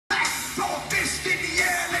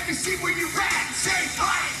see where you at. Say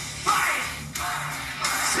fight, fight.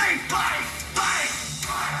 Say fight, fight.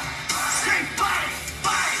 Say fight,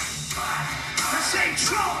 fight. Say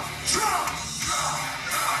Trump, Trump.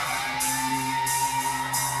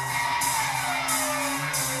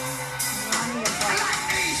 Like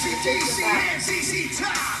ACDC and ZZ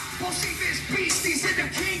Top. We'll see this beast, these are the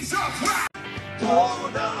kings of rock.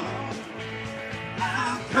 Hold on,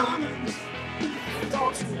 I'm coming.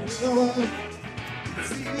 Don't you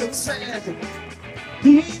feel sad?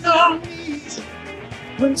 Lean on me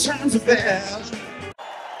when times are bad.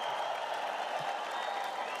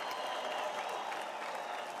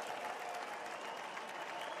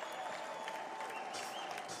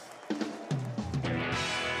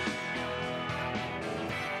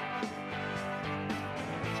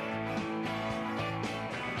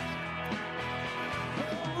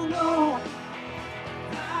 Hold on,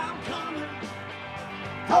 I'm coming.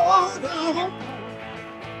 Hold on,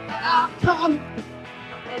 I'm coming.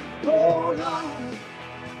 Hold on,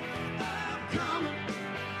 I'm coming.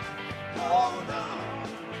 Hold on,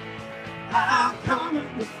 I'm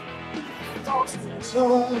coming. Don't you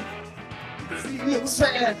feel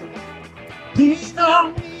sad? Lean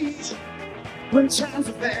on me when times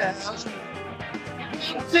are bad.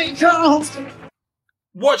 Think comes.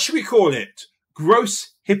 What should we call it?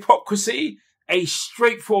 Gross hypocrisy? A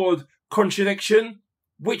straightforward contradiction?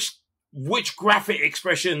 Which graphic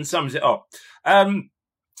expression sums it up?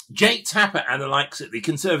 Jake Tapper and the likes at the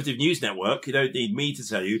Conservative News Network, you don't need me to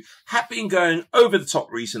tell you, have been going over the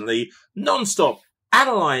top recently, non-stop,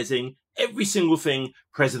 analysing every single thing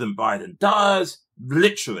President Biden does,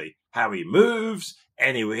 literally, how he moves,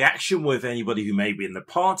 any reaction with anybody who may be in the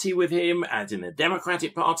party with him, as in the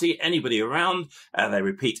Democratic Party, anybody around. They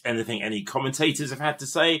repeat anything any commentators have had to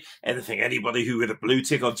say, anything anybody who with a blue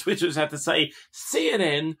tick on Twitter has had to say.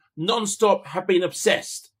 CNN, non-stop, have been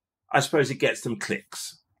obsessed. I suppose it gets them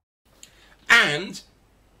clicks. And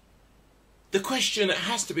the question that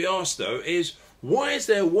has to be asked, though, is why is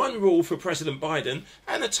there one rule for President Biden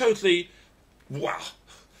and a totally, wow,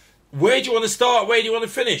 where do you want to start, where do you want to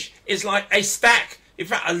finish? It's like a stack, in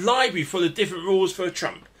fact, a library full of different rules for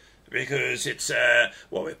Trump. Because it's,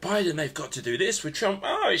 well, with Biden, they've got to do this. With Trump,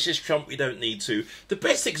 oh, it's just Trump, we don't need to. The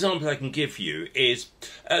best example I can give you is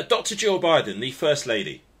Dr. Jill Biden, the First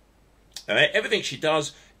Lady. Everything she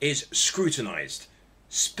does is scrutinised.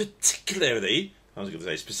 Particularly, I was going to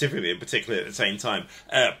say specifically and particularly at the same time,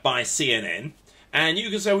 by CNN. And you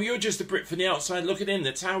can say, well, you're just a Brit from the outside looking in.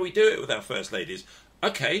 That's how we do it with our First Ladies.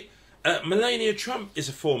 Okay, Melania Trump is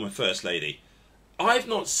a former First Lady. I've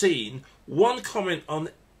not seen one comment on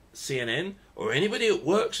CNN or anybody that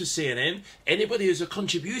works with CNN, anybody who's a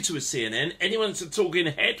contributor with CNN, anyone that's a talking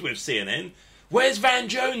head with CNN. Where's Van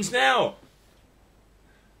Jones now?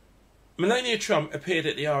 Melania Trump appeared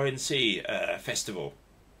at the RNC festival.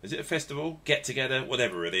 Is it a festival? Get together,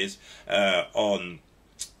 whatever it is, on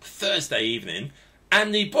Thursday evening.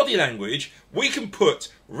 And the body language, we can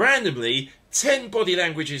put randomly 10 body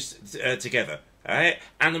languages together. Right?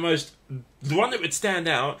 And the one that would stand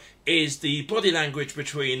out is the body language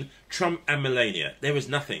between Trump and Melania. There was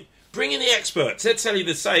nothing. Bring in the experts. They'll tell you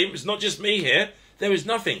the same. It's not just me here. There is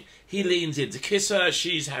nothing. He leans in to kiss her.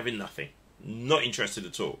 She's having nothing. Not interested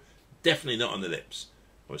at all. Definitely not on the lips.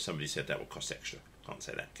 Or somebody said that will cost extra. Can't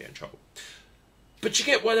say that. Get in trouble. But you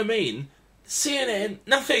get what I mean. CNN,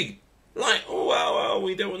 nothing. Like, oh, well,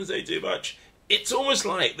 we don't want to say too much. It's almost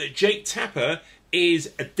like that Jake Tapper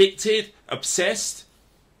is addicted, obsessed.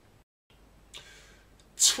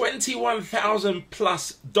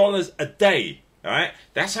 $21,000+ a day. All right,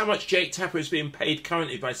 that's how much Jake Tapper is being paid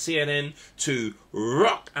currently by CNN to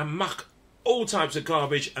rock and muck all types of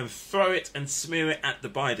garbage and throw it and smear it at the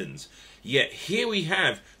Bidens. Yet here we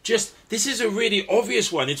have this is a really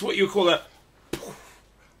obvious one. It's what you call a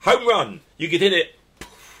home run. You could hit it.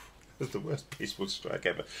 That's the worst baseball strike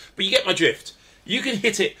ever. But you get my drift. You can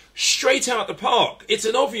hit it straight out the park. It's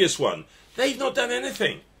an obvious one. They've not done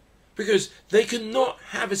anything. Because they cannot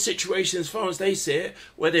have a situation, as far as they see it,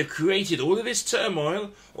 where they've created all of this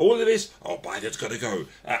turmoil, all of this, oh, Biden's got to go.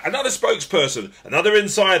 Another spokesperson, another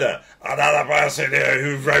insider, another person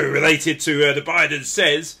who's very related to the Biden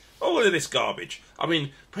says, all of this garbage. I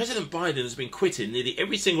mean, President Biden has been quitting nearly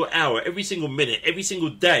every single hour, every single minute, every single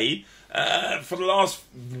day for the last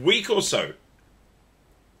week or so.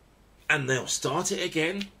 And they'll start it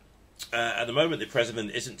again. At the moment, the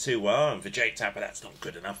president isn't too well, and for Jake Tapper, that's not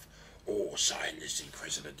good enough. Or sign this, the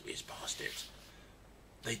president is past it.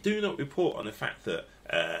 They do not report on the fact that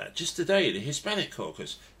just today, the Hispanic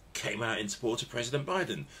caucus came out in support of President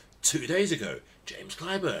Biden. 2 days ago, James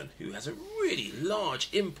Clyburn, who has a really large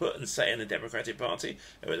input and say in the Democratic Party,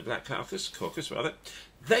 or the Black Caucus,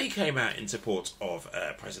 they came out in support of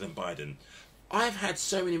President Biden. I've had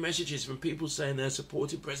so many messages from people saying they're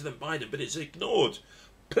supporting President Biden, but it's ignored.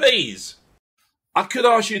 Please, I could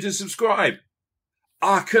ask you to subscribe.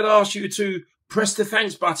 I could ask you to press the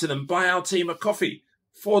thanks button and buy our team a coffee.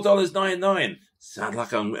 $4.99. Sound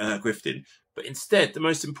like I'm grifting. But instead, the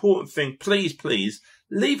most important thing, please,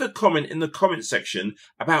 leave a comment in the comment section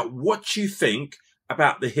about what you think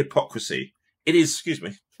about the hypocrisy. It is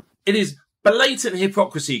blatant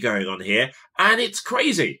hypocrisy going on here, and it's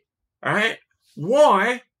crazy. All right?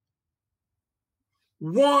 Why,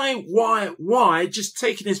 just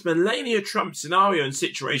taking this Melania Trump scenario and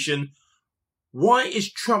situation, why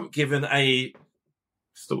is Trump given a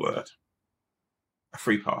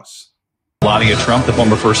free pass? Melania Trump, the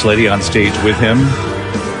former First Lady, on stage with him.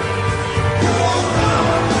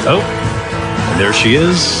 Oh, and there she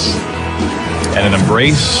is. And an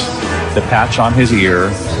embrace, the patch on his ear.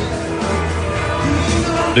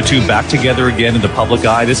 The two back together again in the public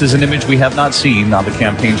eye. This is an image we have not seen on the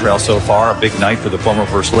campaign trail so far. A big night for the former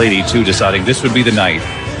First Lady, too, deciding this would be the night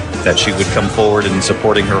that she would come forward in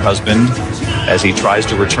supporting her husband as he tries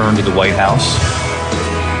to return to the White House.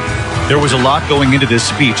 There was a lot going into this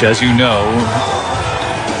speech, as you know.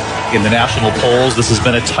 In the national polls, this has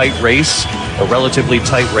been a tight race, a relatively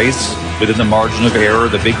tight race within the margin of error.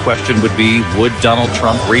 The big question would be, would Donald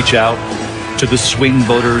Trump reach out to the swing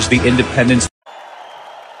voters, the independents?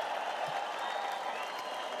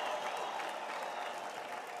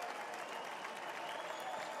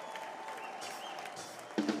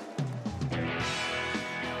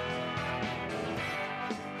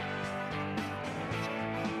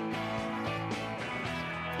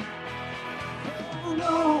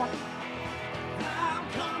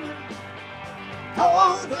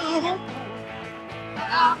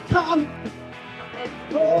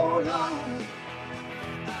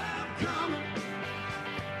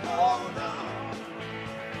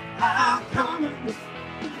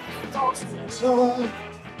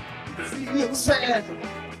 Feel sad,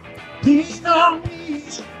 lean on me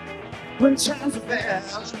when times are bad.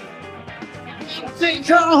 Think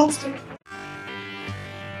comes.